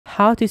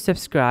how to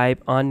subscribe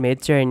on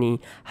Midjourney.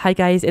 Hi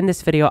guys, in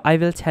this video I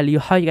will tell you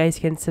how you guys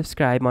can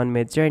subscribe on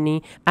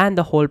Midjourney and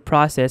the whole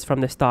process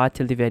from the start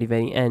till the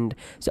very end.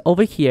 So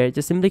over here,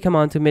 just simply come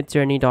on to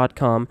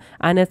midjourney.com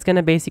and it's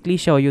gonna basically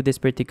show you this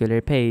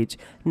particular page.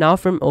 Now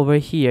from over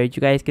here,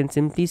 you guys can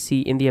simply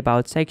see in the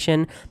about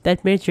section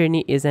that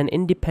Midjourney is an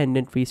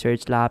independent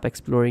research lab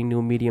exploring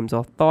new mediums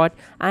of thought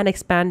and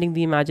expanding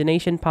the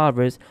imagination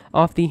powers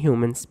of the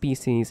human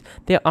species.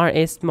 They are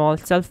a small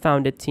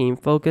self-founded team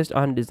focused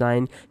on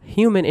design,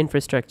 human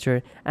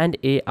infrastructure, and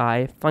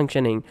AI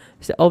functioning.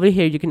 So over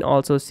here you can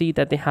also see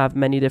that they have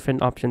many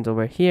different options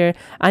over here,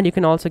 and you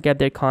can also get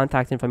their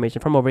contact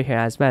information from over here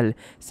as well.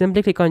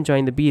 Simply click on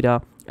join the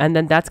beta, and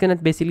then that's gonna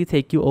basically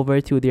take you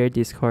over to their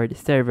Discord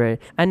server,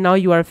 and now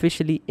you are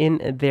officially in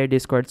their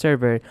Discord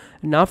server.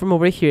 Now from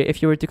over here,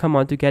 if you were to come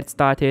on to get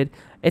started,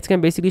 it's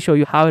gonna basically show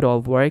you how it all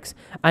works,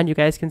 and you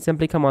guys can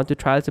simply come on to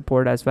trial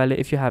support as well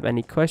if you have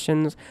any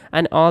questions.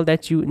 And all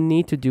that you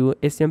need to do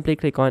is simply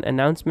click on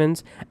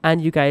announcements,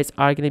 and you guys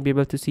are gonna be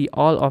able to see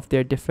all of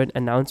their different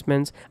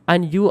announcements,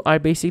 and you are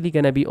basically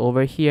gonna be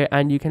over here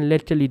and you can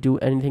literally do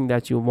anything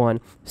that you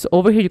want. So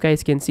over here you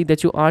guys can see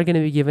that you are gonna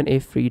be given a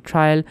free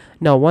trial.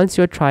 Now once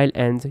your trial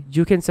ends,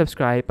 you can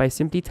subscribe by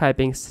simply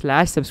typing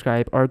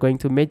 /subscribe or going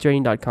to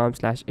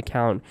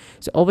midjourney.com/account.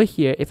 So over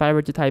here, if I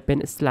were to type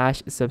in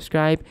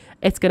 /subscribe,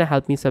 it's gonna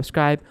help me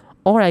subscribe,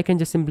 or I can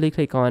just simply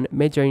click on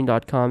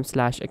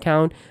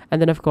midjourney.com/account,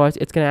 and then of course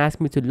it's gonna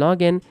ask me to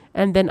log in,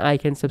 and then I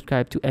can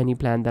subscribe to any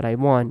plan that I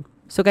want.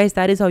 So guys,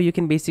 that is how you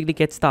can basically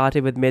get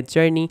started with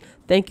Midjourney.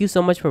 Thank you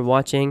so much for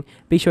watching.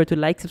 Be sure to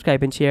like,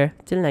 subscribe, and share.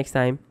 Till next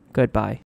time, goodbye.